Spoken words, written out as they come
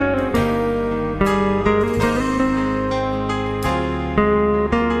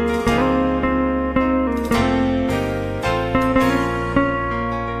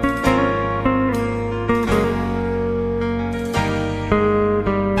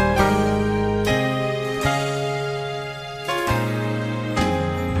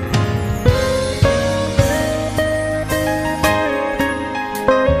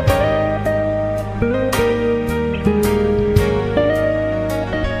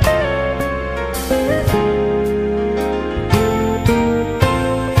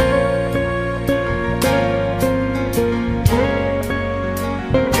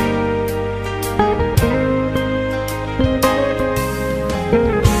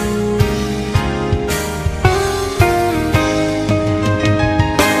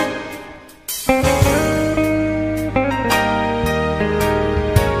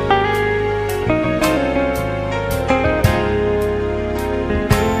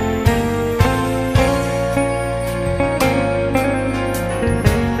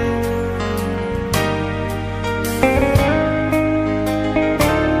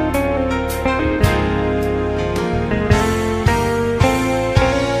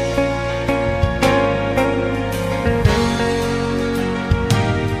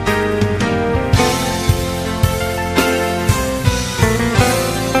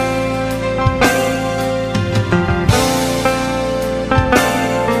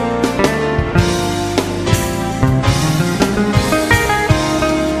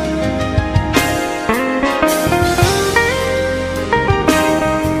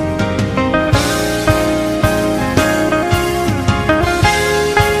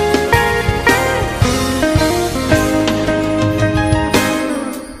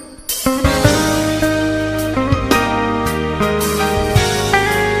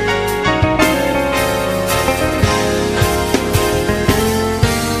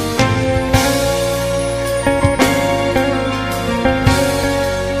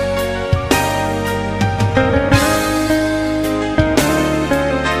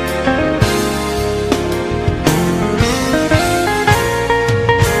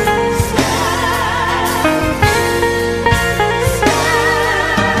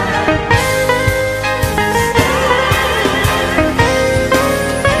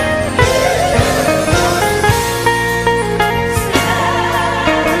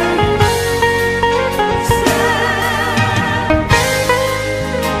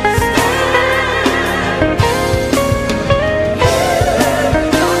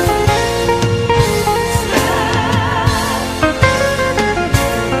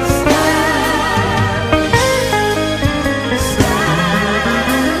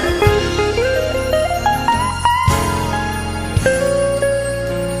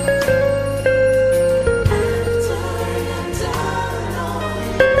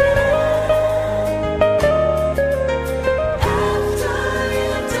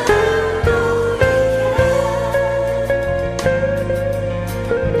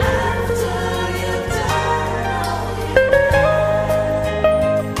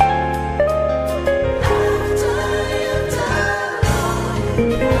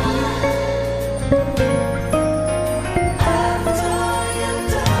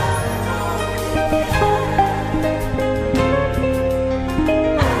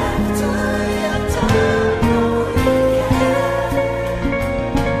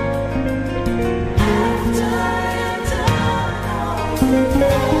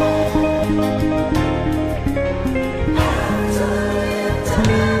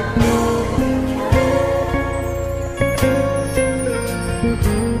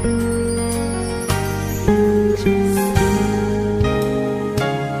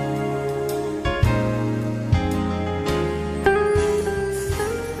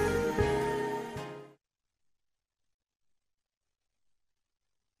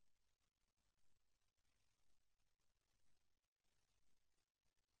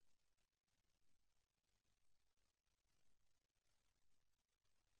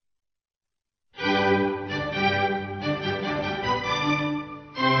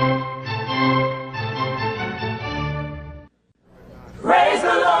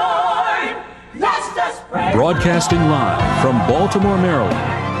Broadcasting live from Baltimore, Maryland,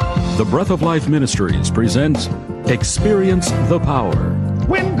 the Breath of Life Ministries presents Experience the Power.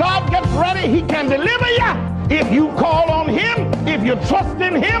 When God gets ready, he can deliver you. If you call on him, if you trust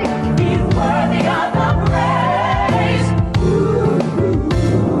in him, he's worthy of the praise.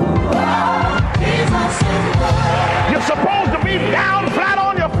 You're supposed to be down flat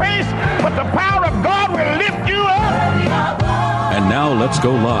on your face, but the power of God will lift you up. And now let's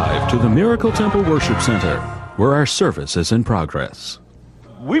go live to the Miracle Temple Worship Center, where our service is in progress.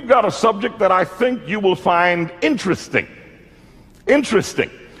 We've got a subject that I think you will find interesting.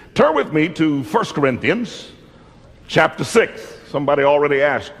 Turn with me to 1 Corinthians chapter 6. Somebody already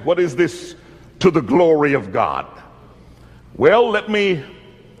asked, what is this to the glory of God? Well, let me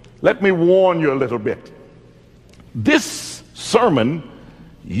warn you a little bit. This sermon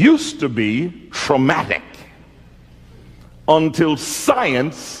used to be traumatic until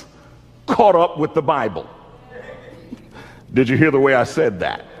science caught up with the Bible. Did you hear the way I said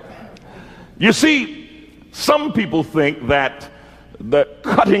that? You see, some people think that the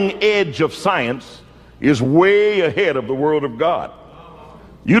cutting edge of science is way ahead of the Word of God.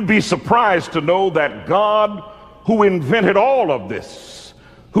 You'd be surprised to know that God, who invented all of this,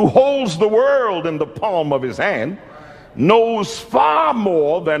 who holds the world in the palm of his hand, knows far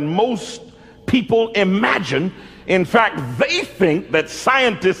more than most people imagine. In fact, they think that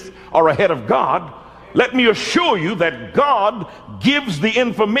scientists are ahead of God. Let me assure you that God gives the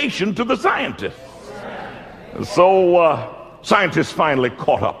information to the scientists. So scientists finally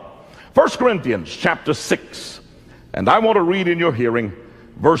caught up. 1 Corinthians chapter 6, and I want to read in your hearing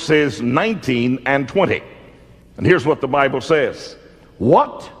verses 19 and 20. And here's what the Bible says.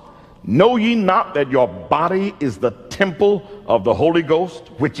 What? Know ye not that your body is the temple of the Holy Ghost,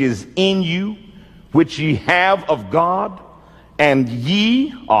 which is in you, which ye have of God, and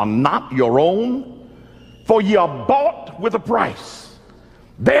ye are not your own? For ye are bought with a price.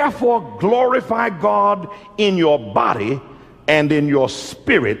 Therefore glorify God in your body and in your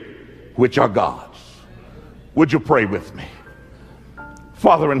spirit, which are God's. Would you pray with me?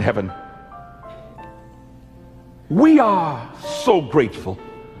 Father in heaven, we are so grateful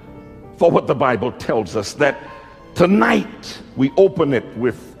for what the Bible tells us, that tonight we open it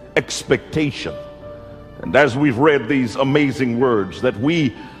with expectation. And as we've read these amazing words, that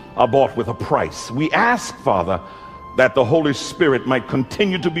we are bought with a price, we ask, Father, that the Holy Spirit might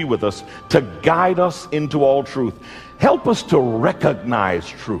continue to be with us, to guide us into all truth. Help us to recognize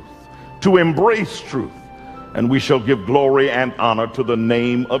truth, to embrace truth, and we shall give glory and honor to the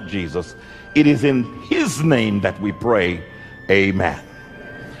name of Jesus. It is in his name that we pray. Amen.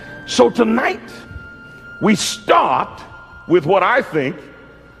 So tonight we start with what I think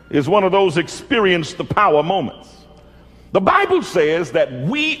is one of those experience the power moments. The Bible says that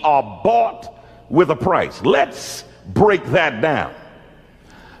we are bought with a price. Let's break that down.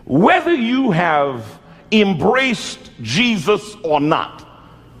 Whether you have embraced Jesus or not,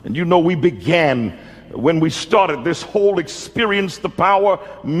 and you know we began when we started this whole Experience the Power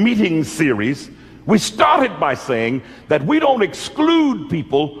meeting series, we started by saying that we don't exclude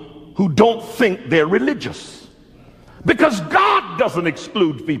people who don't think they're religious, because God doesn't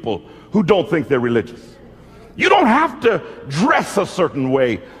exclude people who don't think they're religious. You don't have to dress a certain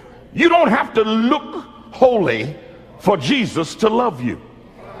way. You don't have to look holy for Jesus to love you.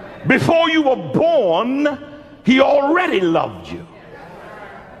 Before you were born, he already loved you.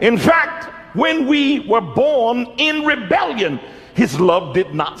 In fact, when we were born in rebellion, his love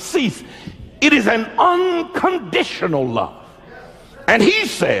did not cease. It is an unconditional love. And he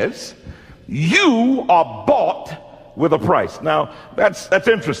says, you are bought with a price. Now, that's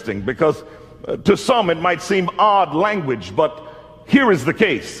interesting, because to some it might seem odd language, but here is the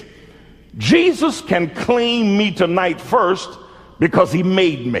case. Jesus can claim me tonight first because he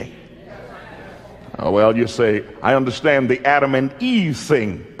made me. Oh, well, you say, I understand the Adam and Eve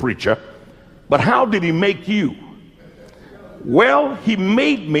thing, preacher, but how did he make you? Well, he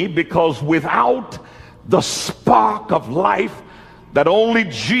made me because without the spark of life that only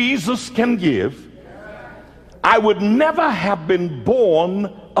Jesus can give, I would never have been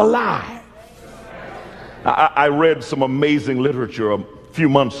born alive. I read some amazing literature a few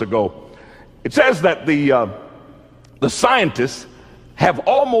months ago. It says that the scientists have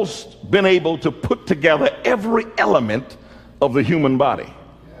almost been able to put together every element of the human body.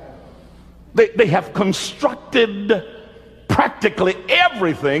 They have constructed practically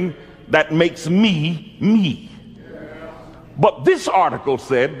everything that makes me, me. But this article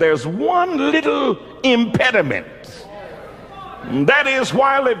said there's one little impediment. That is,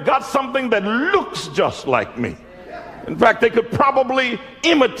 while they've got something that looks just like me. In fact, they could probably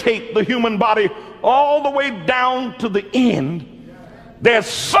imitate the human body all the way down to the end. There's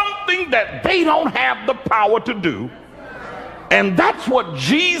something that they don't have the power to do. And that's what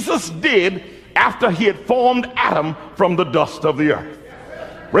Jesus did after he had formed Adam from the dust of the earth.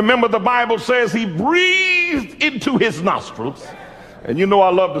 Remember, the Bible says he breathed into his nostrils. And you know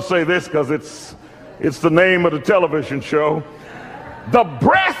I love to say this because it's the name of the television show. The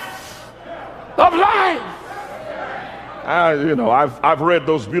breath of life. I've read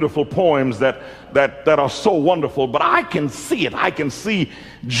those beautiful poems that are so wonderful, but I can see it. I can see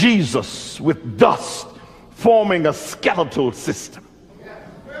Jesus with dust forming a skeletal system,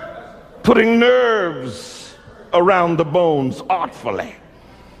 putting nerves around the bones artfully.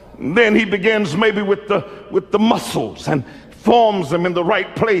 And then he begins maybe with the muscles and forms them in the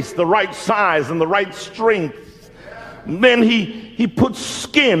right place, the right size, and the right strength. And then he puts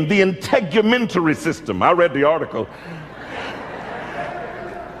skin, the integumentary system. I read the article.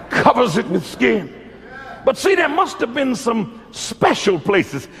 Covers it with skin. But see, there must have been some special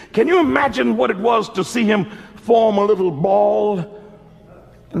places. Can you imagine what it was to see him form a little ball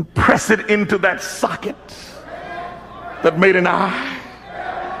and press it into that socket that made an eye?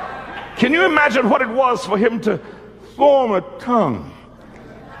 Can you imagine what it was for him to form a tongue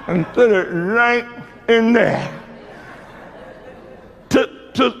and put it right in there?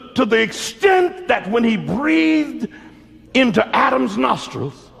 To the extent that when he breathed into Adam's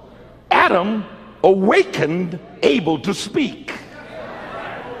nostrils, Adam awakened able to speak.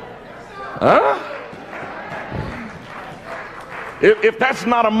 Huh? If that's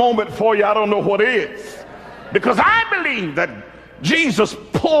not a moment for you, I don't know what is. Because I believe that Jesus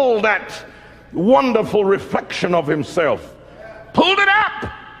pulled that wonderful reflection of himself, pulled it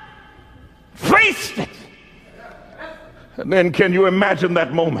up, faced it. And then can you imagine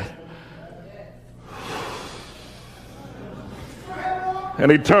that moment?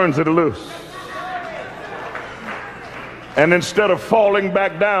 And he turns it loose. And instead of falling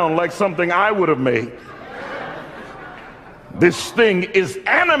back down like something I would have made, this thing is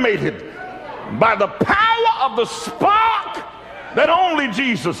animated by the power of the spark that only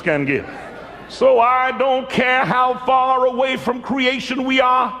Jesus can give. So I don't care how far away from creation we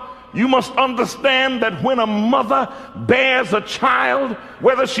are. You must understand that when a mother bears a child,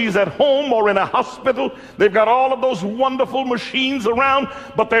 whether she's at home or in a hospital, they've got all of those wonderful machines around,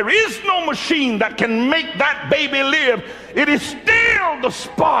 but there is no machine that can make that baby live. It is still the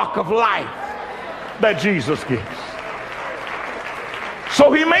spark of life that Jesus gives.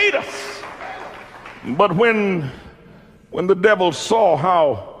 So he made us. But when the devil saw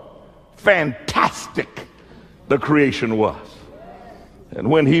how fantastic the creation was, and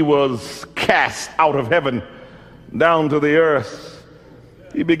when he was cast out of heaven down to the earth,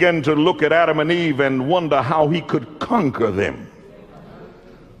 he began to look at Adam and Eve and wonder how he could conquer them.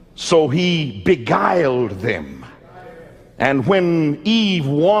 So he beguiled them. And when Eve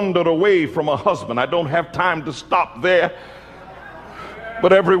wandered away from her husband, I don't have time to stop there,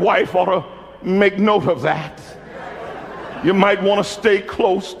 but every wife ought to make note of that. You might want to stay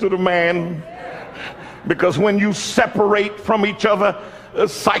close to the man, because when you separate from each other,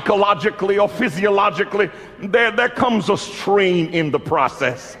 psychologically or physiologically, there comes a strain in the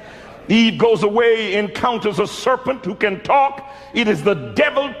process. Eve goes away, encounters a serpent who can talk. It is the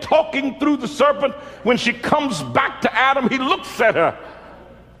devil talking through the serpent. When she comes back to Adam, he looks at her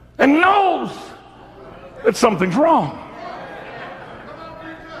and knows that something's wrong.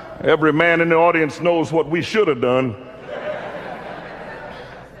 Every man in the audience knows what we should have done.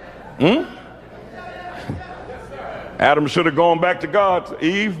 Adam should have gone back to God.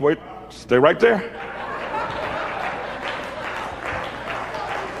 Eve, wait, stay right there.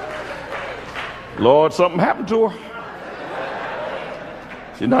 Lord, something happened to her.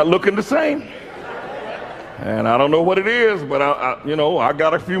 She's not looking the same. And I don't know what it is, but I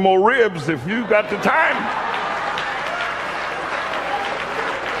got a few more ribs if you got the time.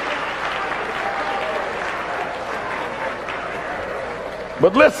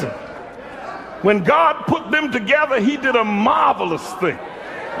 But listen, When God put them together, he did a marvelous thing.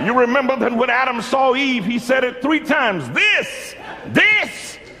 You remember that when Adam saw Eve, he said it 3 times. This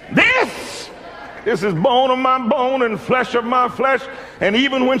is bone of my bone and flesh of my flesh. And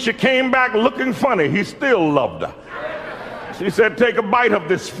even when she came back looking funny, he still loved her. She said, take a bite of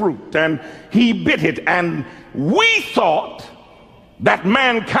this fruit. And he bit it. And we thought that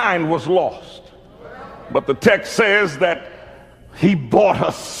mankind was lost. But the text says that he bought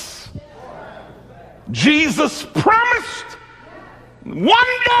us. Jesus promised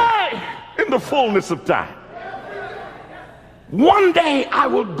one day in the fullness of time, one day I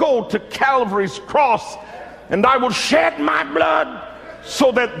will go to Calvary's cross and I will shed my blood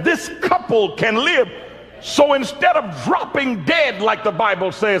so that this couple can live. So instead of dropping dead, like the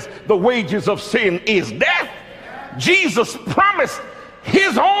Bible says, the wages of sin is death, Jesus promised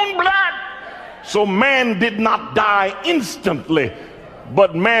his own blood. So man did not die instantly,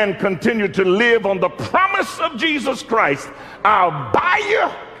 but man continued to live on the promise of Jesus Christ. I'll buy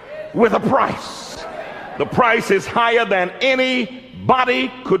you with a price. The price is higher than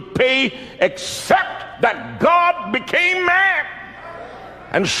anybody could pay, except that God became man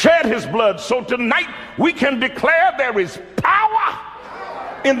and shed his blood. So tonight we can declare there is power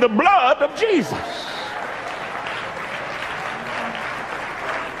in the blood of Jesus.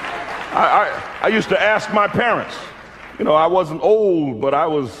 I used to ask my parents, you know, I wasn't old, but I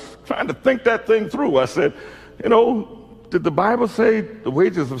was trying to think that thing through. I said, you know, did the Bible say the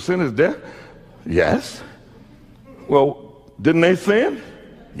wages of sin is death? Yes. Well, didn't they sin?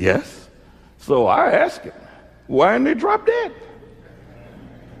 Yes. So I asked it, why didn't they drop dead?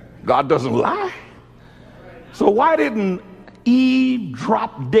 God doesn't lie. So why didn't Eve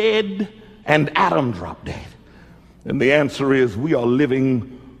drop dead and Adam drop dead? And the answer is, we are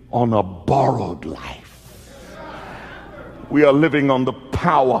living on a borrowed life. We are living on the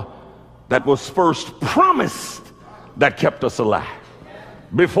power that was first promised that kept us alive.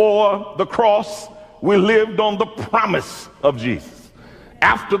 Before the cross, we lived on the promise of Jesus.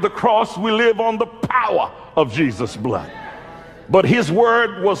 After the cross, we live on the power of Jesus' blood. But his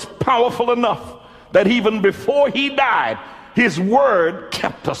word was powerful enough that even before he died, his word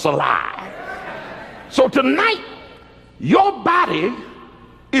kept us alive. So tonight, your body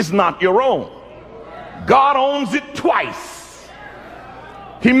is not your own. God owns it twice.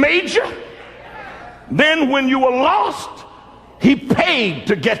 He made you. Then when you were lost, he paid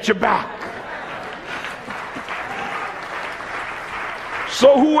to get you back.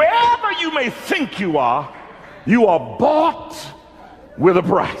 So whoever you may think you are bought with a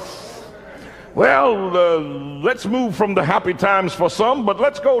price. Well, let's move from the happy times for some, but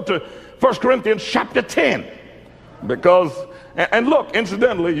let's go to 1 Corinthians chapter 10. Because, and look,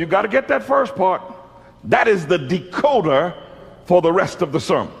 incidentally, you got to get that first part. That is the decoder for the rest of the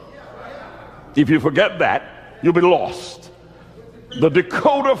sermon. If you forget that, you'll be lost. The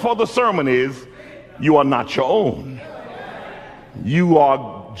decoder for the sermon is, you are not your own. You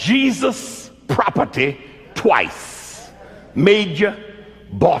are Jesus' property twice. Made you,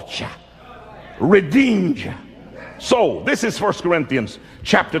 bought you, redeemed you. So this is 1 Corinthians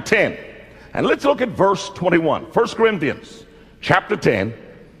chapter 10. And let's look at verse 21. 1 Corinthians chapter 10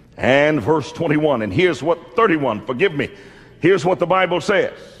 and verse 21. And here's what, 31, forgive me. Here's what the Bible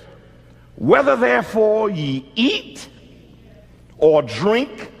says. Whether therefore ye eat or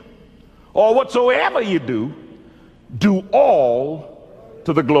drink or whatsoever you do, do all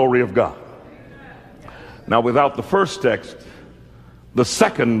to the glory of God. Now, without the first text, the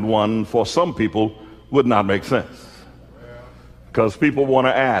second one for some people would not make sense. Because people want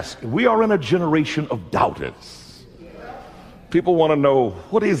to ask, we are in a generation of doubters. People want to know,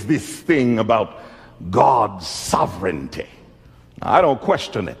 what is this thing about God's sovereignty? I don't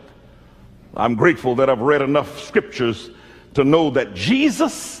question it. I'm grateful that I've read enough scriptures to know that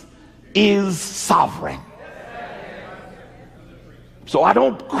Jesus is sovereign. So I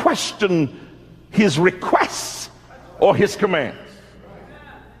don't question his requests or his commands,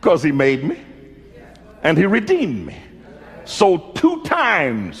 because he made me and he redeemed me. So 2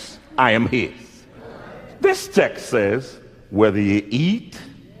 times I am his. This text says, whether you eat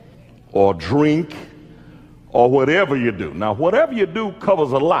or drink or whatever you do. Now, whatever you do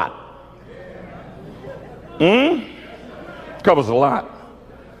covers a lot. Covers a lot.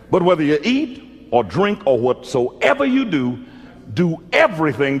 But whether you eat or drink or whatsoever you do, do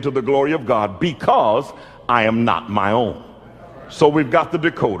everything to the glory of God, because I am not my own. So we've got the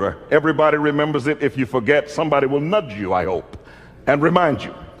decoder. Everybody remembers it. If you forget, somebody will nudge you, I hope, and remind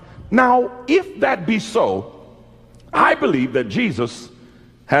you. Now, if that be so, I believe that Jesus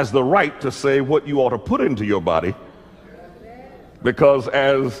has the right to say what you ought to put into your body Because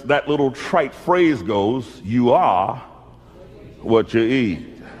as that little trite phrase goes, you are what you eat.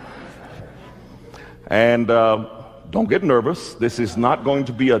 And don't get nervous. This is not going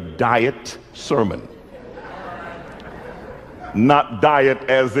to be a diet sermon. Not diet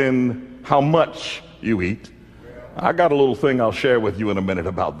as in how much you eat. I got a little thing I'll share with you in a minute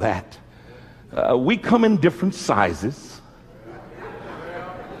about that. We come in different sizes.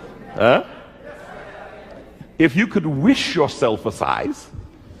 If you could wish yourself a size,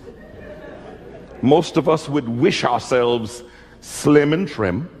 most of us would wish ourselves slim and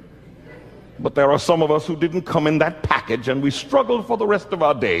trim. But there are some of us who didn't come in that package, and we struggled for the rest of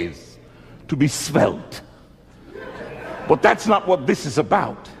our days to be svelte. But that's not what this is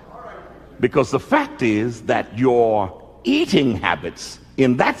about. Because the fact is that your eating habits,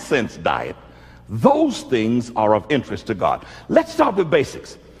 in that sense diet, those things are of interest to God. Let's start with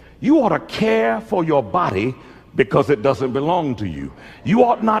basics. You ought to care for your body because it doesn't belong to you. You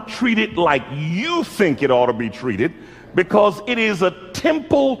ought not treat it like you think it ought to be treated, because it is a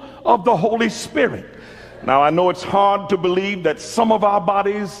temple of the Holy Spirit. Now, I know it's hard to believe that some of our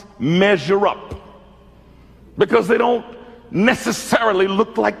bodies measure up because they don't necessarily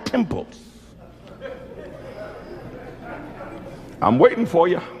look like temples. I'm waiting for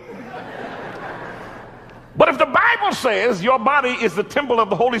you. But if the Bible says your body is the temple of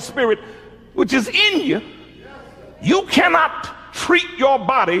the Holy Spirit, which is in you, you cannot treat your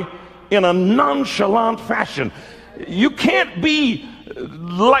body in a nonchalant fashion. You can't be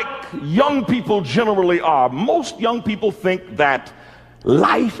like young people generally are. Most young people think that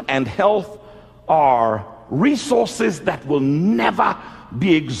life and health are resources that will never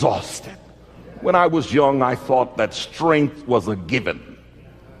be exhausted. When I was young, I thought that strength was a given.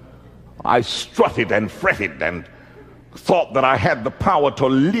 I strutted and fretted and thought that I had the power to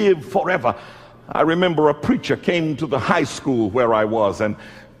live forever. I remember a preacher came to the high school where I was and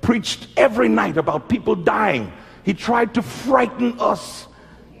preached every night about people dying. He tried to frighten us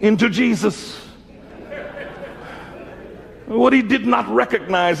into Jesus. What he did not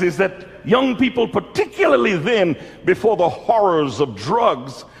recognize is that young people, particularly then, before the horrors of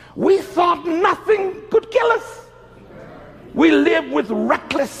drugs, we thought nothing could kill us. We lived with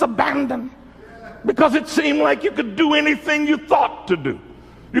reckless abandon because it seemed like you could do anything you thought to do.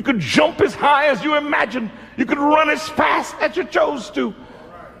 You could jump as high as you imagined. You could run as fast as you chose to.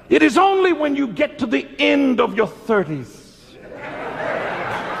 It is only when you get to the end of your 30s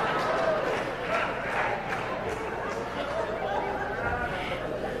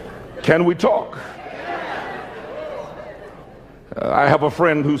can we talk. I have a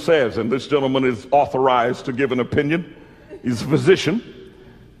friend who says, and this gentleman is authorized to give an opinion, he's a physician.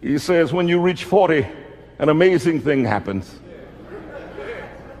 He says, when you reach 40, an amazing thing happens.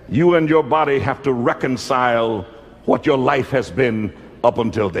 You and your body have to reconcile what your life has been up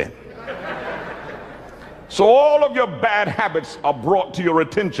until then. So all of your bad habits are brought to your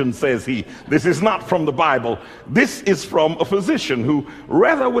attention, says he. This is not from the Bible. This is from a physician who,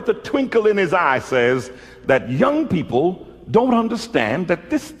 rather with a twinkle in his eye, says that young people don't understand that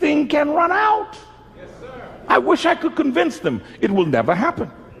this thing can run out. Yes, sir. I wish I could convince them. It will never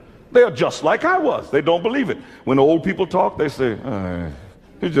happen. They are just like I was. They don't believe it. When old people talk, they say,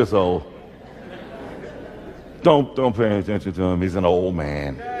 he's just old. Don't pay attention to him. He's an old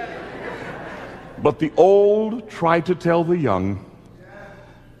man. But the old try to tell the young,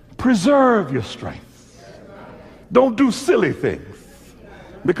 preserve your strength. Don't do silly things,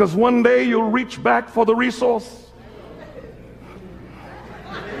 because one day you'll reach back for the resource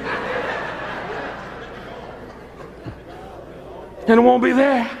and it won't be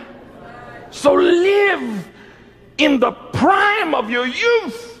there. So live in the prime of your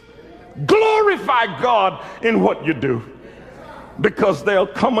youth. Glorify God in what you do, because there'll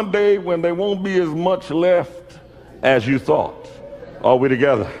come a day when there won't be as much left as you thought. Are we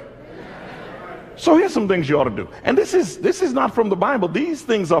together? So here's some things you ought to do. And this is not from the Bible. These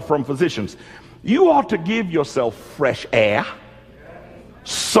things are from physicians. You ought to give yourself fresh air,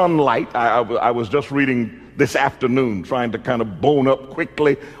 sunlight. I was just reading this afternoon, trying to kind of bone up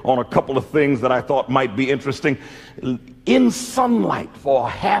quickly on a couple of things that I thought might be interesting. In sunlight for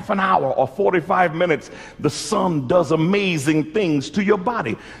half an hour or 45 minutes, the sun does amazing things to your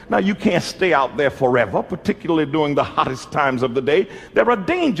body. Now, you can't stay out there forever, particularly during the hottest times of the day. There are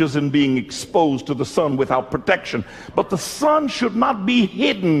dangers in being exposed to the sun without protection, but the sun should not be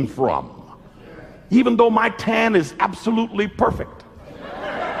hidden from, even though my tan is absolutely perfect.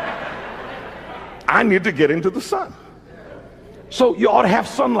 I need to get into the sun. So you ought to have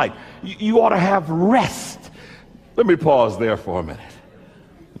sunlight. You ought to have rest. Let me pause there for a minute,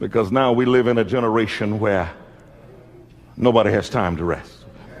 because now we live in a generation where Nobody has time to rest.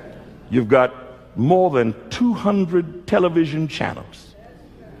 You've got more than 200 television channels,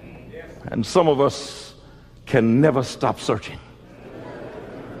 and some of us can never stop searching.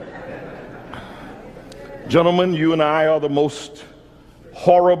 Gentlemen, you and I are the most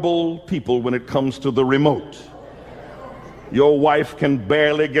horrible people when it comes to the remote. Your wife can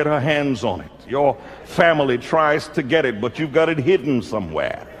barely get her hands on it. Your family tries to get it, but you've got it hidden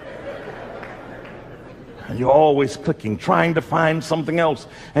somewhere. And you're always clicking, trying to find something else,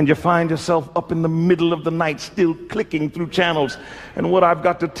 and you find yourself up in the middle of the night still clicking through channels. And what I've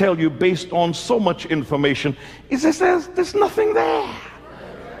got to tell you, based on so much information, is that there's nothing there.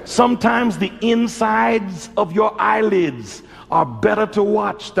 Sometimes the insides of your eyelids are better to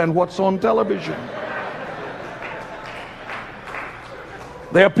watch than what's on television.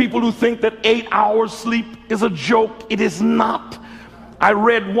 There are people who think that 8 hours sleep is a joke. It is not. I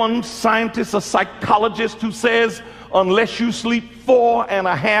read one scientist, a psychologist, who says unless you sleep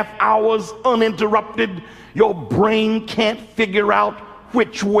 4.5 hours uninterrupted, your brain can't figure out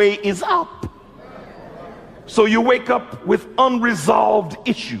which way is up. So you wake up with unresolved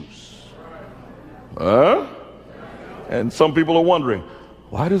issues. And some people are wondering,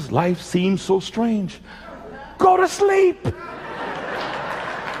 why does life seem so strange? Go to sleep.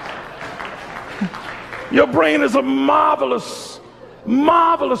 Your brain is a marvelous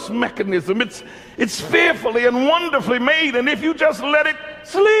mechanism. It's fearfully and wonderfully made, and if you just let it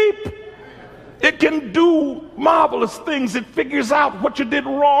sleep, it can do marvelous things. It figures out what you did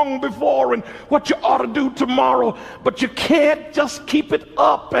wrong before and what you ought to do tomorrow, but you can't just keep it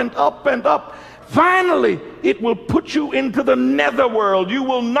up and up and up. Finally, it will put you into the netherworld. You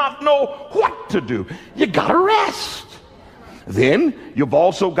will not know what to do. You gotta rest. Then you've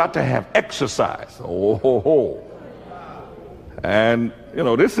also got to have exercise. And you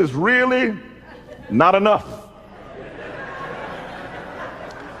know, this is really not enough.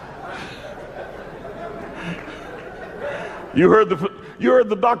 You heard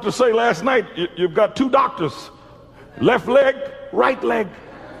the doctor say last night, you've got two doctors, left leg, right leg.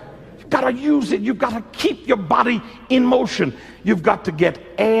 You've got to use it. You've got to keep your body in motion. You've got to get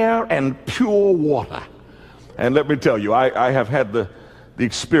air and pure water. And let me tell you, I have had the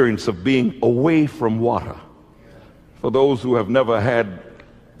experience of being away from water. For those who have never had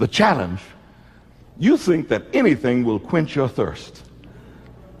the challenge, you think that anything will quench your thirst.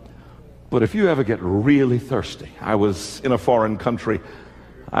 But if you ever get really thirsty, I was in a foreign country.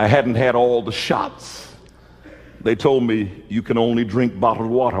 I hadn't had all the shots. They told me you can only drink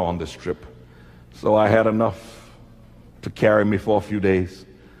bottled water on this trip. So I had enough to carry me for a few days.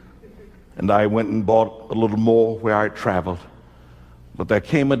 And I went and bought a little more where I traveled. But there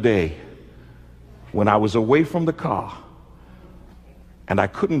came a day when I was away from the car and I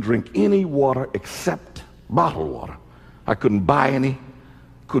couldn't drink any water except bottled water. I couldn't buy any,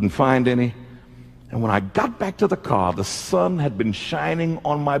 couldn't find any. And when I got back to the car, the sun had been shining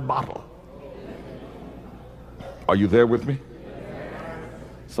on my bottle. Are you there with me?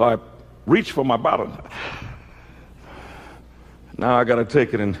 So I reached for my bottle. Now I got to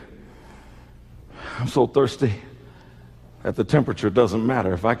take it, and I'm so thirsty that the temperature doesn't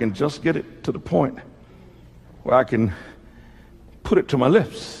matter. If I can just get it to the point where I can put it to my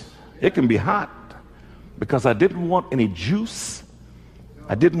lips, it can be hot, because I didn't want any juice.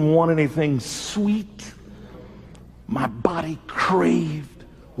 I didn't want anything sweet. My body craved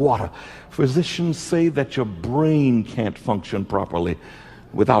water. Physicians say that your brain can't function properly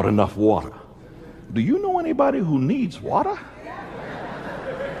without enough water. Do you know anybody who needs water?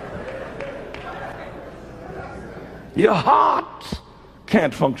 Your heart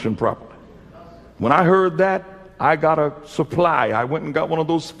can't function properly. When I heard that, I got a supply. I went and got one of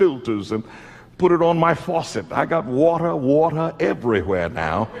those filters and put it on my faucet. I got water everywhere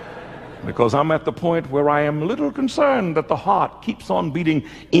now, because I'm at the point where I am a little concerned that the heart keeps on beating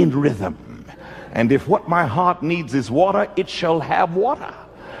in rhythm. And if what my heart needs is water, it shall have water.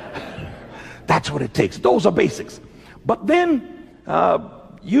 That's what it takes. Those are basics. But then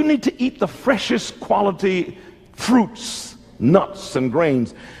you need to eat the freshest quality fruits, nuts, and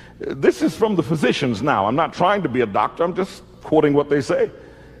grains. This is from the physicians now. I'm not trying to be a doctor. I'm just quoting what they say.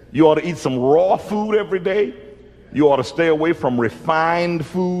 You ought to eat some raw food every day. You ought to stay away from refined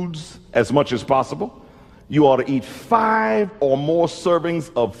foods as much as possible. You ought to eat 5 or more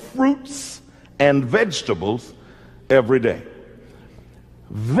servings of fruits and vegetables every day.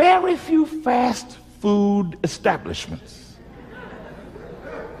 Very few fast food establishments,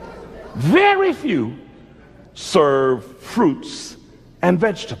 very few, serve fruits and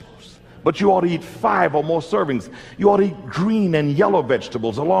vegetables. But you ought to eat 5 or more servings. You ought to eat green and yellow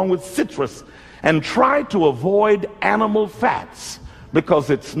vegetables along with citrus and try to avoid animal fats because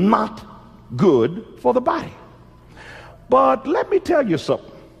it's not good for the body. But let me tell you something.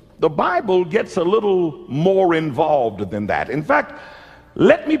 The Bible gets a little more involved than that. In fact,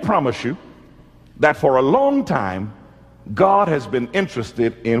 let me promise you that for a long time, God has been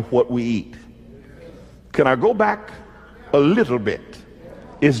interested in what we eat. Can I go back a little bit?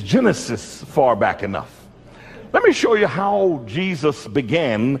 Is Genesis far back enough? Let me show you how Jesus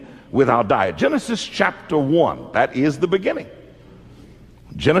began with our diet. Genesis chapter 1, that is the beginning.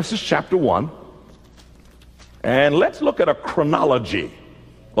 Genesis chapter 1, and let's look at a chronology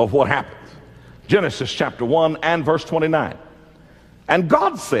of what happened. Genesis chapter 1 and verse 29. And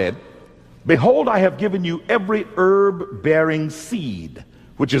God said, behold, I have given you every herb bearing seed,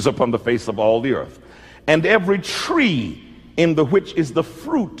 which is upon the face of all the earth, and every tree in the which is the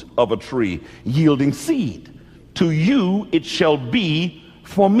fruit of a tree yielding seed. To you it shall be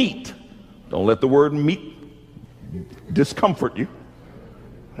for meat. Don't let the word meat discomfort you.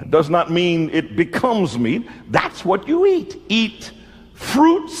 It does not mean it becomes meat. That's what you eat. Eat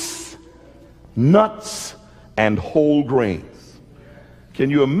fruits, nuts, and whole grains. Can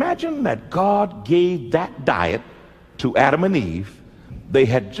you imagine that God gave that diet to Adam and Eve? They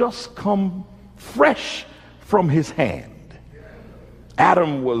had just come fresh from his hand.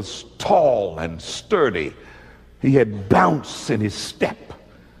 Adam was tall and sturdy. He had bounce in his step.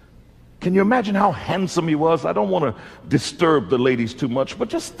 Can you imagine how handsome he was? I don't want to disturb the ladies too much, but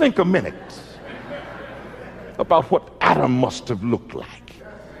just think a minute about what Adam must have looked like.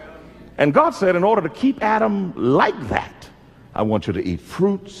 And God said, in order to keep Adam like that, I want you to eat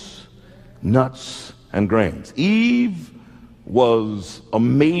fruits, nuts, and grains. Eve was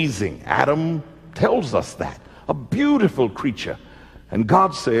amazing. Adam tells us that. A beautiful creature. And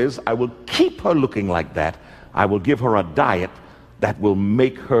God says, I will keep her looking like that. I will give her a diet that will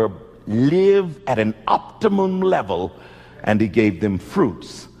make her live at an optimum level. And he gave them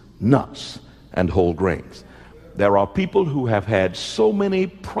fruits, nuts, and whole grains. There are people who have had so many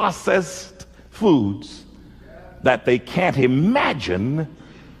processed foods that they can't imagine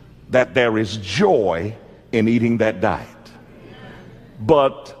that there is joy in eating that diet.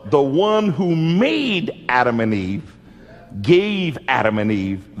 But the one who made Adam and Eve gave Adam and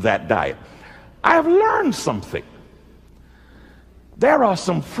Eve that diet. I have learned something. There are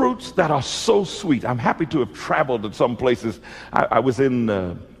some fruits that are so sweet. I'm happy to have traveled to some places. I was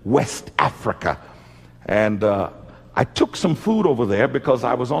in West Africa, and I took some food over there because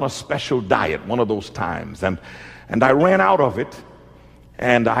I was on a special diet one of those times, and I ran out of it,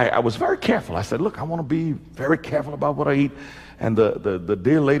 and I was very careful. I said, look, I want to be very careful about what I eat. And the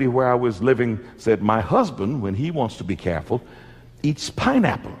dear lady where I was living said, my husband, when he wants to be careful, eats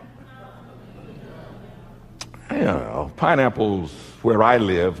pineapple. You know, pineapples where I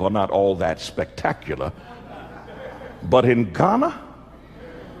live are not all that spectacular. But in Ghana,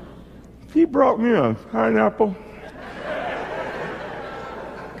 he brought me a pineapple.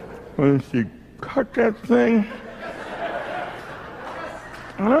 And she cut that thing.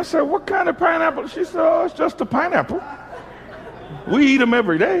 And I said, what kind of pineapple? She said, oh, it's just a pineapple. We eat them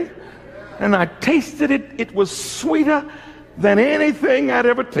every day. And I tasted it. It was sweeter than anything I'd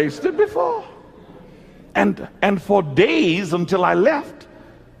ever tasted before. And for days until I left,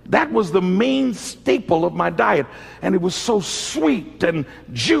 that was the main staple of my diet. And it was so sweet and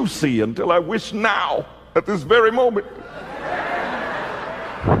juicy until I wish now, at this very moment.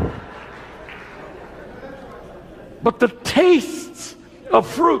 But the tastes of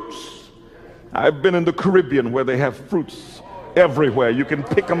fruits. I've been in the Caribbean where they have fruits everywhere. You can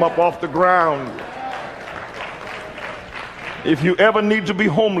pick them up off the ground. If you ever need to be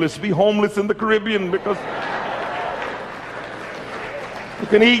homeless in the Caribbean, because you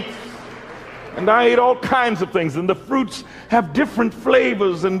can eat. And I ate all kinds of things, and the fruits have different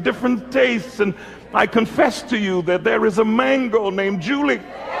flavors and different tastes. And I confess to you that there is a mango named Julie.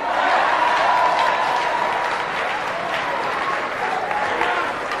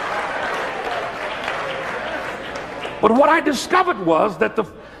 But what I discovered was that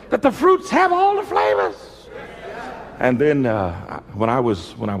the fruits have all the flavors. And then when I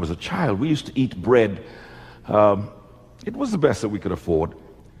was a child, we used to eat bread. It was the best that we could afford.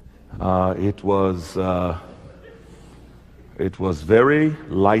 It was very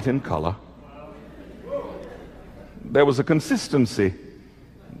light in color. There was a consistency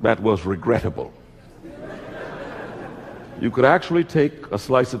that was regrettable. You could actually take a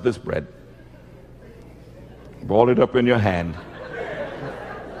slice of this bread, ball it up in your hand,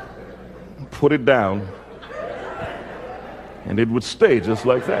 put it down, and it would stay just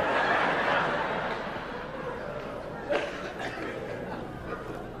like that.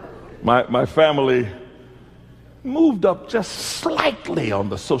 my family moved up just slightly on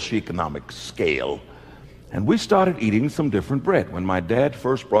the socioeconomic scale, and we started eating some different bread. When my dad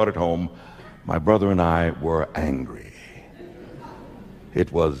first brought it home, my brother and I were angry.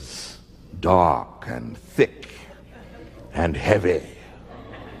 It was dark and thick and heavy.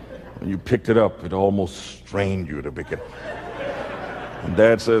 When you picked it up, it almost strained you to pick it. And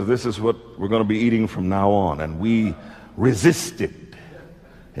Dad says, this is what we're going to be eating from now on. And we resisted.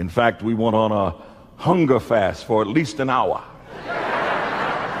 In fact, we went on a hunger fast for at least an hour.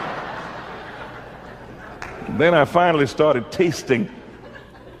 Then I finally started tasting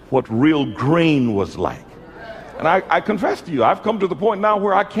what real grain was like. And I confess to you, I've come to the point now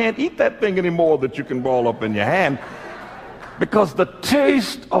where I can't eat that thing anymore that you can ball up in your hand, because the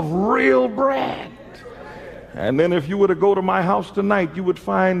taste of real bread. And then if you were to go to my house tonight, you would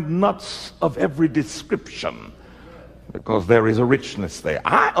find nuts of every description, because there is a richness there.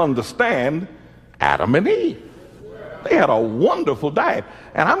 I understand Adam and Eve. They had a wonderful diet.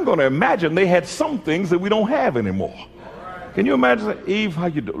 And I'm going to imagine they had some things that we don't have anymore. Can you imagine, Eve, how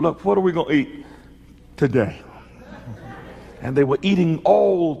you do? Look, what are we going to eat today? And they were eating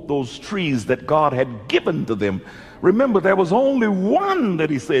all those trees that God had given to them. Remember, there was only one that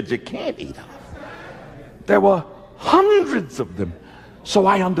he said you can't eat of. There were hundreds of them. So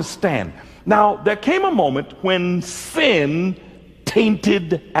I understand. Now, there came a moment when sin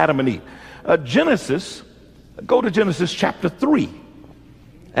tainted Adam and Eve. Go to Genesis chapter 3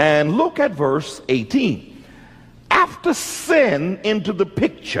 and look at verse 18. After sin entered the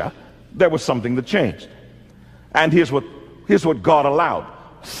picture, there was something that changed. And here's what God allowed.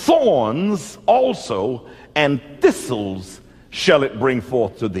 Thorns also and thistles shall it bring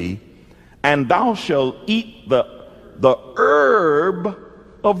forth to thee, and thou shalt eat the herb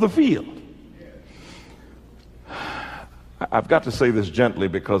of the field. I've got to say this gently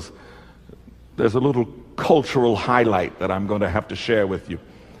because there's a little cultural highlight that I'm going to have to share with you.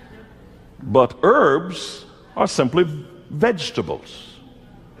 But herbs are simply vegetables.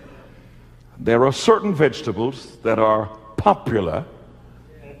 There are certain vegetables that are popular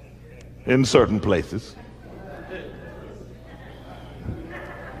in certain places.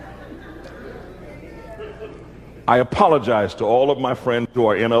 I apologize to all of my friends who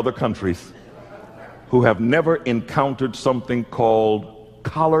are in other countries who have never encountered something called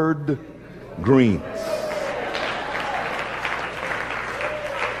collard greens.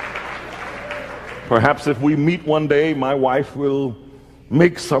 Perhaps if we meet one day, my wife will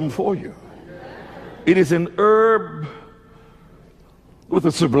make some for you. It is an herb with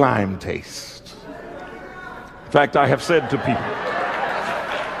a sublime taste. In fact, I have said to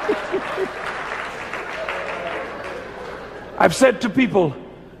people,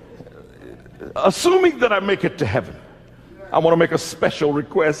 assuming that I make it to heaven, I want to make a special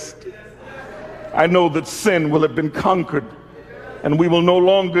request. I know that sin will have been conquered and we will no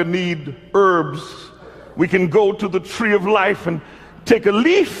longer need herbs. We can go to the tree of life and take a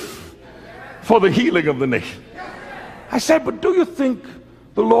leaf for the healing of the nation. I said, but do you think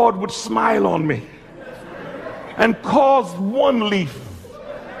the Lord would smile on me and cause one leaf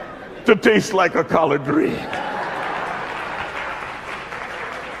to taste like a collard green?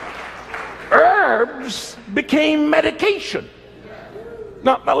 Herbs became medication.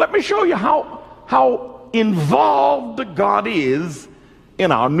 Now let me show you how involved God is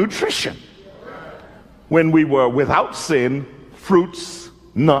in our nutrition. When we were without sin, fruits,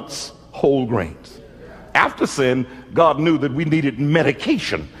 nuts, whole grains. After sin, God knew that we needed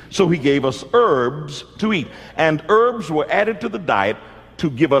medication, so he gave us herbs to eat. And herbs were added to the diet to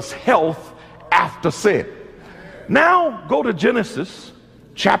give us health after sin. Now go to Genesis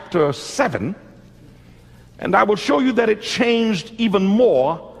chapter 7, and I will show you that it changed even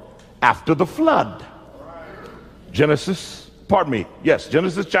more after the flood. Genesis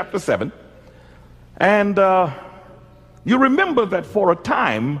chapter 7. And you remember that for a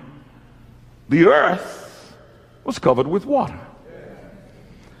time, the earth was covered with water.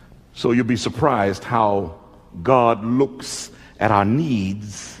 So you'll be surprised how God looks at our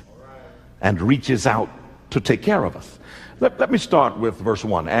needs and reaches out to take care of us. Let me start with verse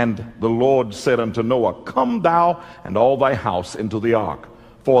 1. And the Lord said unto Noah, come thou and all thy house into the ark,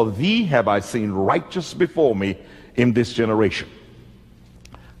 for thee have I seen righteous before me in this generation.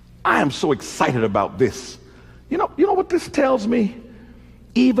 I am so excited about this. You know what this tells me?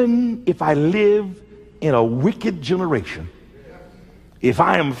 Even if I live in a wicked generation, if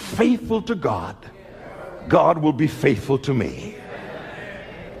I am faithful to God, God will be faithful to me.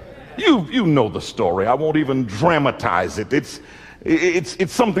 You know the story. I won't even dramatize it.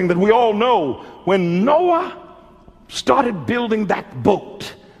 It's something that we all know. When Noah started building that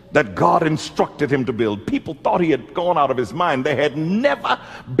boat that God instructed him to build. People thought he had gone out of his mind. There had never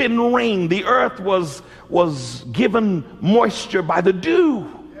been rain. The earth was given moisture by the dew.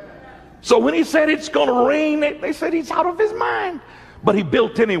 So when he said it's going to rain, they said he's out of his mind. But he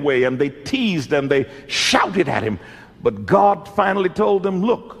built anyway, and they teased and they shouted at him. But God finally told them,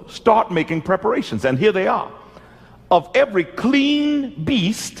 look, start making preparations. And here they are. Of every clean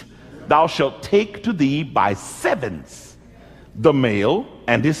beast thou shalt take to thee by sevens, the male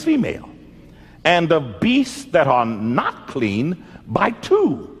and his female, and of beasts that are not clean by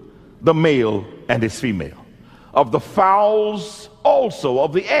two, the male and his female, of the fowls also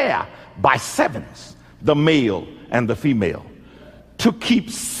of the air by sevens, the male and the female, to keep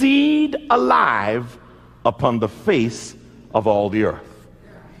seed alive upon the face of all the earth.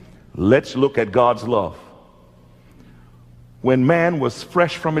 Let's look at God's love. When man was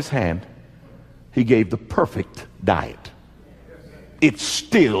fresh from his hand, he gave the perfect diet. It's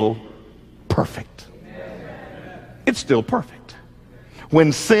still perfect. It's still perfect.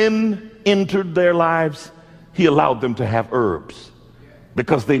 When sin entered their lives, he allowed them to have herbs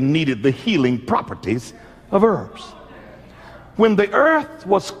because they needed the healing properties of herbs. When the earth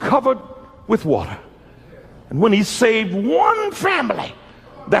was covered with water, and when he saved one family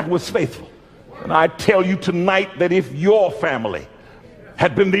that was faithful, and I tell you tonight that if your family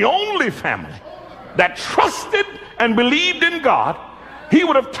had been the only family that trusted and believed in God, he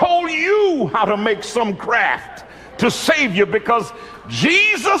would have told you how to make some craft to save you, because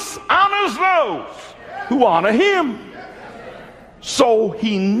Jesus honors those who honor him. So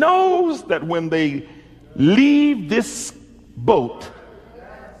he knows that when they leave this boat,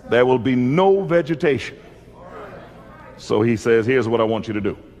 there will be no vegetation. So he says, here's what I want you to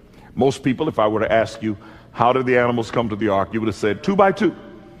do. Most people, if I were to ask you, how did the animals come to the ark? You would have said 2 by 2,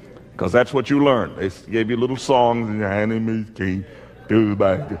 because that's what you learned. They gave you little songs, and the animals came 2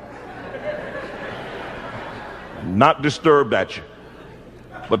 by 2. Not disturbed at you.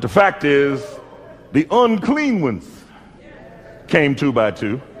 But the fact is, the unclean ones came 2 by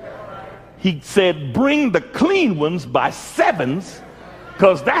 2. He said, bring the clean ones by sevens,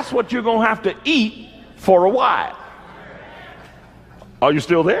 because that's what you're going to have to eat for a while. Are you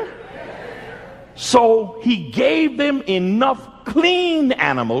still there? So he gave them enough clean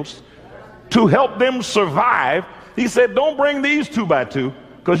animals to help them survive. He said, don't bring these 2 by 2,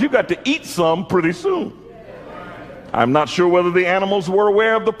 because you got to eat some pretty soon. I'm not sure whether the animals were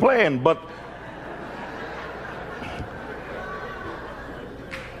aware of the plan, but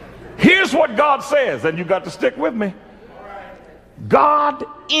here's what God says, and you got to stick with me. God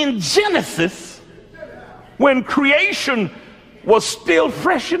in Genesis, when creation was still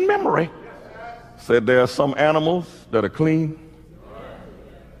fresh in memory, said there are some animals that are clean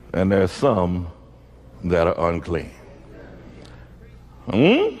and there are some that are unclean.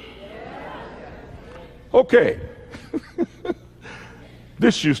 Okay.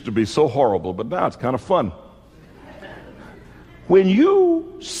 This used to be so horrible, but now it's kind of fun. When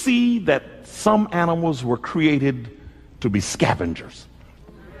you see that some animals were created to be scavengers,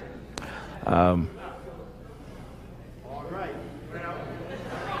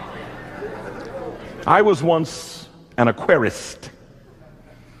 I was once an aquarist.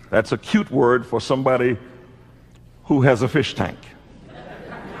 That's a cute word for somebody who has a fish tank.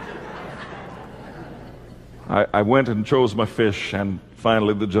 I went and chose my fish, and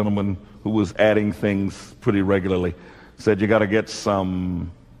finally the gentleman who was adding things pretty regularly said, you got to get some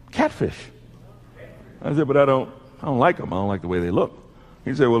catfish. I said, but I don't like them. I don't like the way they look.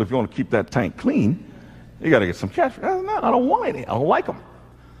 He said, well, if you want to keep that tank clean, you got to get some catfish. I said, no, I don't want any. I don't like them.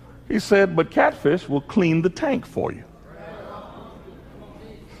 He said, but catfish will clean the tank for you.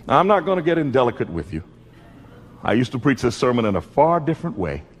 Now, I'm not going to get indelicate with you. I used to preach this sermon in a far different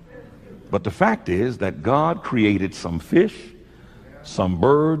way. But the fact is that God created some fish, some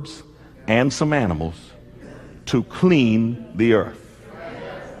birds, and some animals to clean the earth.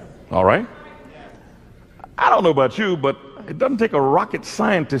 All right? I don't know about you, but it doesn't take a rocket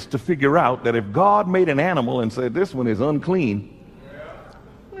scientist to figure out that if God made an animal and said this one is unclean,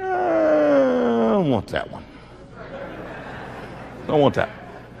 I don't want that one. Don't want that.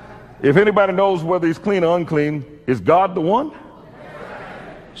 If anybody knows whether he's clean or unclean, is God the one?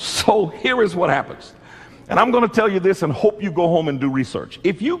 So here is what happens. And I'm going to tell you this and hope you go home and do research.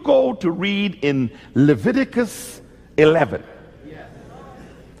 If you go to read in Leviticus 11,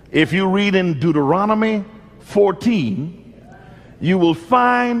 if you read in Deuteronomy 14, you will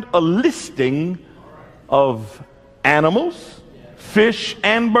find a listing of animals, fish,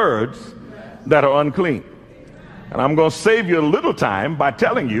 and birds that are unclean. And I'm going to save you a little time by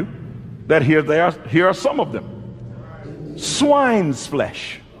telling you that here are some of them. Swine's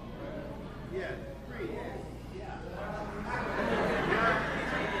flesh,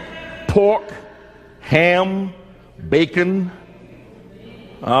 pork, ham, bacon.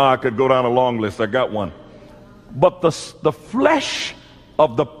 I could go down a long list. I got one. But the flesh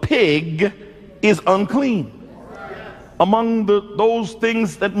of the pig is unclean. Among those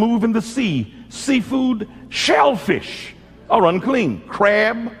things that move in the sea, seafood, shellfish are unclean.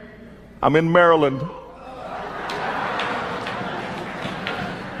 Crab, I'm in Maryland.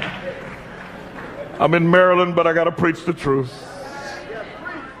 I'm in Maryland, but I got to preach the truth.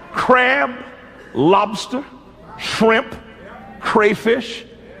 Crab, lobster, shrimp, crayfish,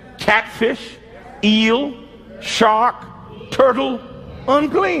 catfish, eel, shark, turtle,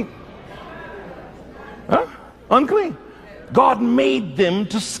 unclean. Huh? Unclean. God made them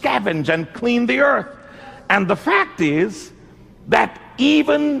to scavenge and clean the earth. And the fact is that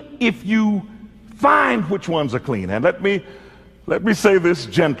even if you find which ones are clean, and let me say this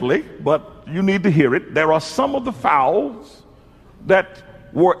gently, but you need to hear it. There are some of the fowls that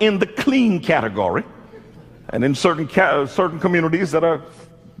were in the clean category, and in certain communities that are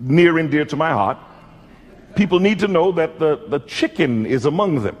near and dear to my heart, people need to know that the chicken is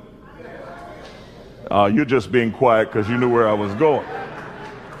among them. You're just being quiet because you knew where I was going.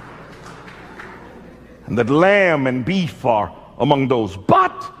 And that lamb and beef are among those.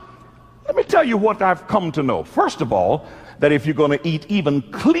 But let me tell you what I've come to know. First of all, that if you're going to eat even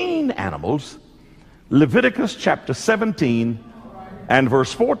clean animals, Leviticus chapter 17 and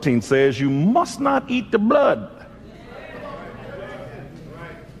verse 14 says you must not eat the blood.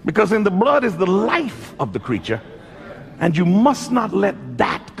 Because in the blood is the life of the creature, and you must not let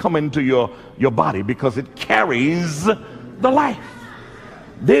that come into your body because it carries the life.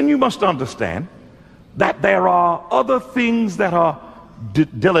 Then you must understand that there are other things that are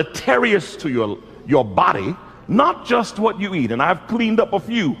deleterious to your body, not just what you eat. And I've cleaned up a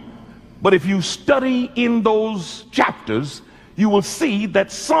few. But if you study in those chapters, you will see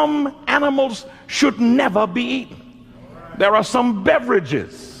that some animals should never be eaten. There are some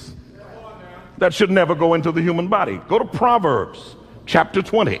beverages that should never go into the human body. Go to Proverbs chapter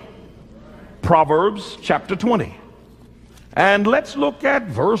 20. Proverbs chapter 20. And let's look at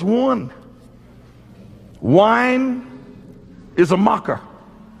verse 1. Wine is a mocker.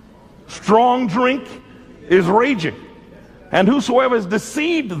 Strong drink is raging. And whosoever is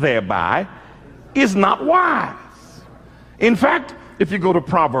deceived thereby is not wise. In fact, if you go to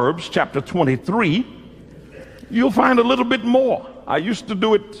Proverbs chapter 23, you'll find a little bit more. I used to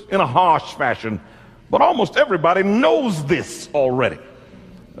do it in a harsh fashion, but almost everybody knows this already.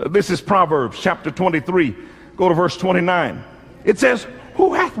 This is Proverbs chapter 23. Go to verse 29. It says,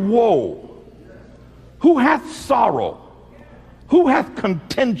 who hath woe? Who hath sorrow? Who hath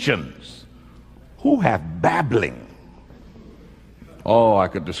contentions? Who hath babbling? Oh, I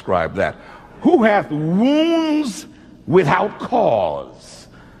could describe that. Who hath wounds without cause?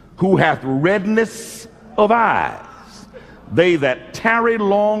 Who hath redness of eyes? They that tarry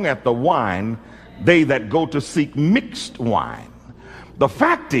long at the wine, they that go to seek mixed wine. The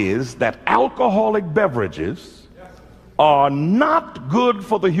fact is that alcoholic beverages are not good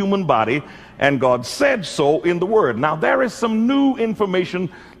for the human body, and God said so in the Word. Now, there is some new information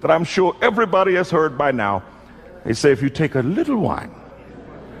that I'm sure everybody has heard by now. They say if you take a little wine,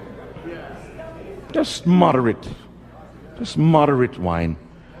 just moderate wine,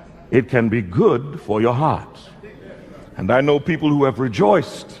 it can be good for your heart. And I know people who have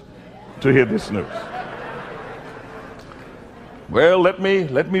rejoiced to hear this news. Well, let me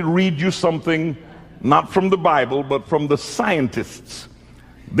read you something, not from the Bible, but from the scientists.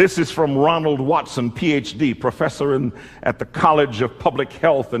 This is from Ronald Watson, PhD, professor at the College of Public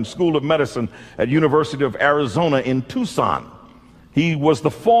Health and School of Medicine at University of Arizona in Tucson. He was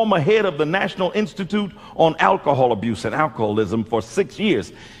the former head of the National Institute on Alcohol Abuse and Alcoholism for 6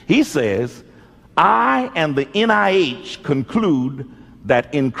 years. He says, I and the NIH conclude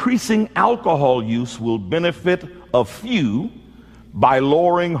that increasing alcohol use will benefit a few by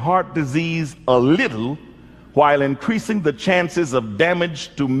lowering heart disease a little, while increasing the chances of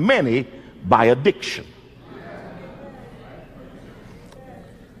damage to many by addiction.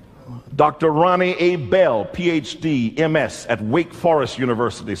 Dr. Ronnie A. Bell, PhD, MS at Wake Forest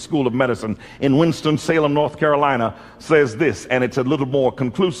University School of Medicine in Winston-Salem, North Carolina, says this, and it's a little more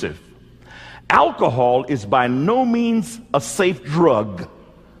conclusive. Alcohol is by no means a safe drug,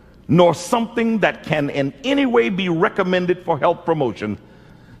 nor something that can in any way be recommended for health promotion.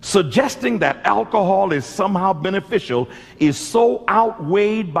 Suggesting that alcohol is somehow beneficial is so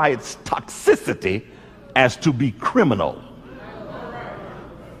outweighed by its toxicity as to be criminal.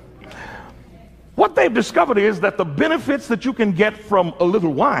 What they've discovered is that the benefits that you can get from a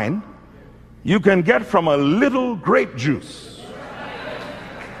little wine, you can get from a little grape juice.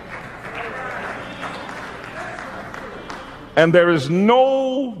 and there is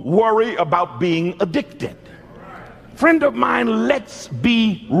no worry about being addicted. Friend of mine, let's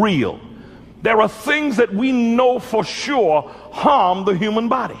be real. There are things that we know for sure harm the human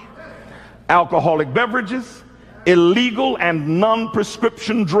body. Alcoholic beverages, illegal and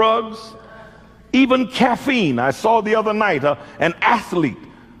non-prescription drugs, even caffeine. I saw the other night an athlete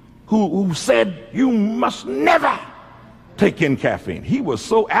who said, you must never take in caffeine. He was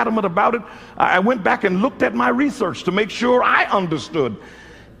so adamant about it. I went back and looked at my research to make sure I understood.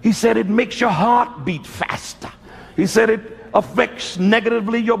 He said it makes your heart beat faster. He said it affects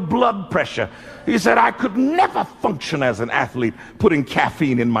negatively your blood pressure. He said I could never function as an athlete putting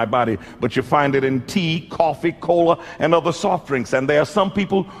caffeine in my body, but you find it in tea, coffee, cola, and other soft drinks. And there are some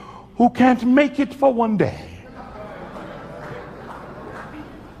people who can't make it for one day.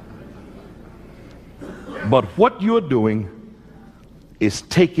 But what you're doing is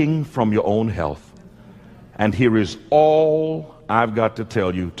taking from your own health. And here is all I've got to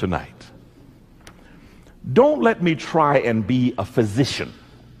tell you tonight. Don't let me try and be a physician.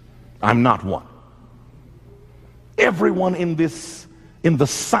 I'm not one. Everyone in the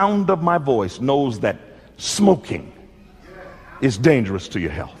sound of my voice knows that smoking is dangerous to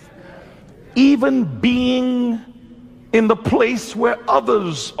your health. Even being in the place where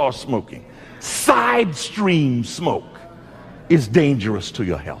others are smoking, side stream smoke, is dangerous to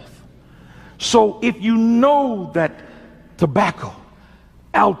your health. So if you know that tobacco,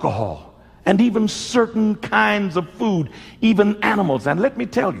 alcohol, and even certain kinds of food, even animals, and let me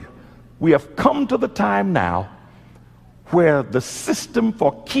tell you, we have come to the time now where the system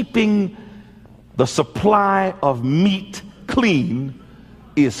for keeping the supply of meat clean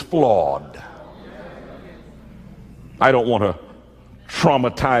is flawed. I don't want to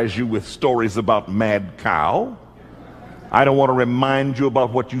traumatize you with stories about mad cow. I don't want to remind you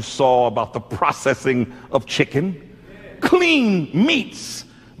about what you saw about the processing of chicken. Clean meats,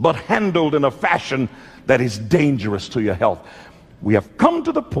 but handled in a fashion that is dangerous to your health. We have come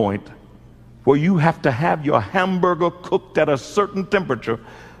to the point where you have to have your hamburger cooked at a certain temperature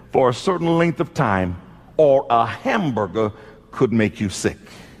for a certain length of time, or a hamburger could make you sick.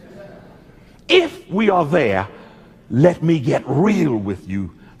 If we are there, let me get real with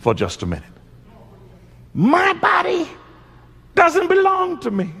you for just a minute. My body doesn't belong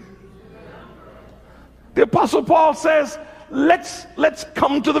to me. The Apostle Paul says, let's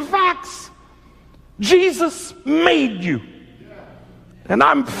come to the facts. Jesus made you, and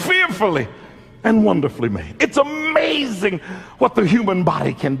I'm fearfully and wonderfully made. It's amazing what the human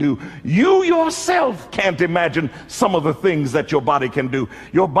body can do. You yourself can't imagine some of the things that your body can do.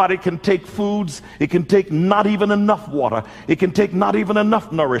 Your body can take foods, it can take not even enough water, it can take not even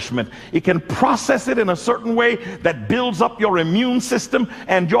enough nourishment, it can process it in a certain way that builds up your immune system,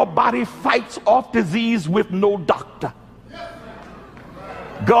 and your body fights off disease with no doctor.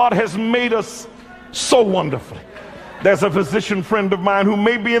 God has made us so wonderfully. There's a physician friend of mine who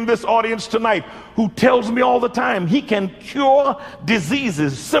may be in this audience tonight who tells me all the time he can cure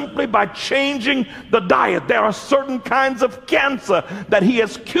diseases simply by changing the diet. There are certain kinds of cancer that he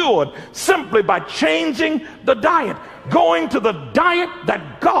has cured simply by changing the diet, going to the diet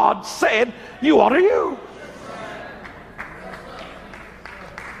that God said you ought to use.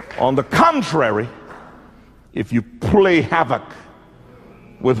 On the contrary, if you play havoc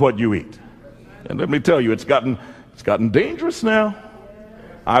with what you eat, and let me tell you, it's gotten dangerous now.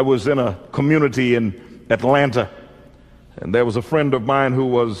 I was in a community in Atlanta, and there was a friend of mine who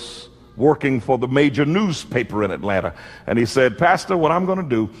was working for the major newspaper in Atlanta, and he said, Pastor, what I'm going to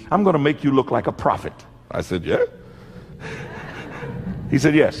do, I'm going to make you look like a prophet. I said, yeah? He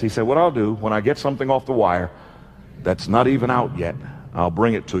said, yes. He said, what I'll do, when I get something off the wire that's not even out yet, I'll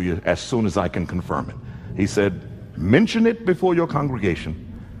bring it to you as soon as I can confirm it. He said, mention it before your congregation,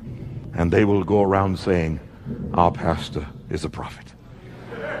 and they will go around saying, our pastor is a prophet.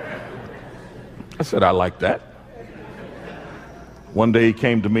 I said, I like that. One day he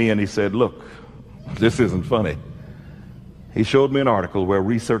came to me and he said, look, this isn't funny. He showed me an article where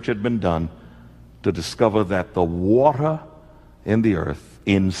research had been done to discover that the water in the earth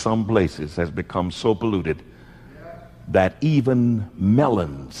in some places has become so polluted that even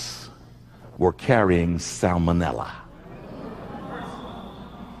melons were carrying salmonella.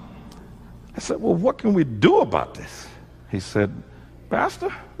 I said, well, what can we do about this? He said, Pastor,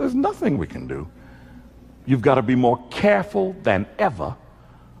 there's nothing we can do. You've got to be more careful than ever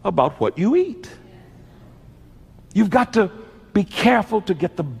about what you eat. You've got to be careful to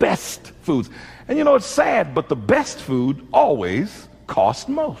get the best foods. And you know, it's sad, but the best food always costs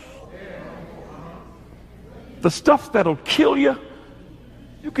most. The stuff that'll kill you,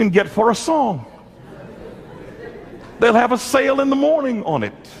 you can get for a song. They'll have a sale in the morning on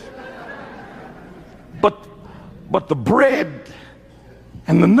it. But the bread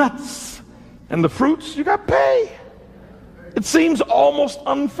and the nuts and the fruits, you got to pay. It seems almost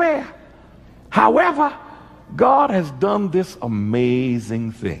unfair. However, God has done this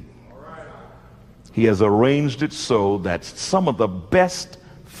amazing thing. He has arranged it so that some of the best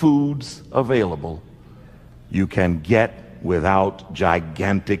foods available you can get without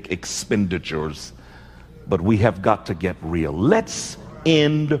gigantic expenditures. But we have got to get real. Let's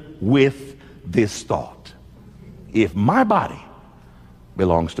end with this thought. If my body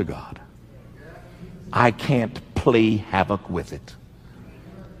belongs to God, I can't play havoc with it.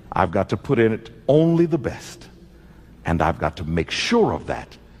 I've got to put in it only the best. And I've got to make sure of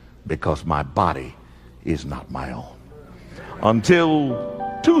that, because my body is not my own.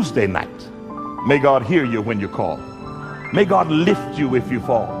 Until Tuesday night, may God hear you when you call. May God lift you if you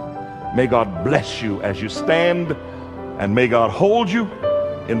fall. May God bless you as you stand, and may God hold you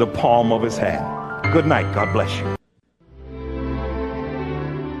in the palm of his hand. Good night. God bless you.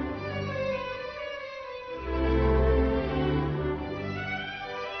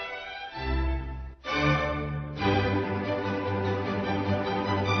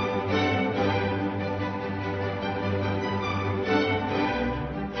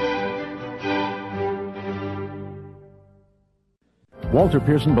 Walter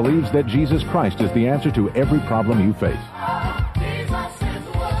Pearson believes that Jesus Christ is the answer to every problem you face.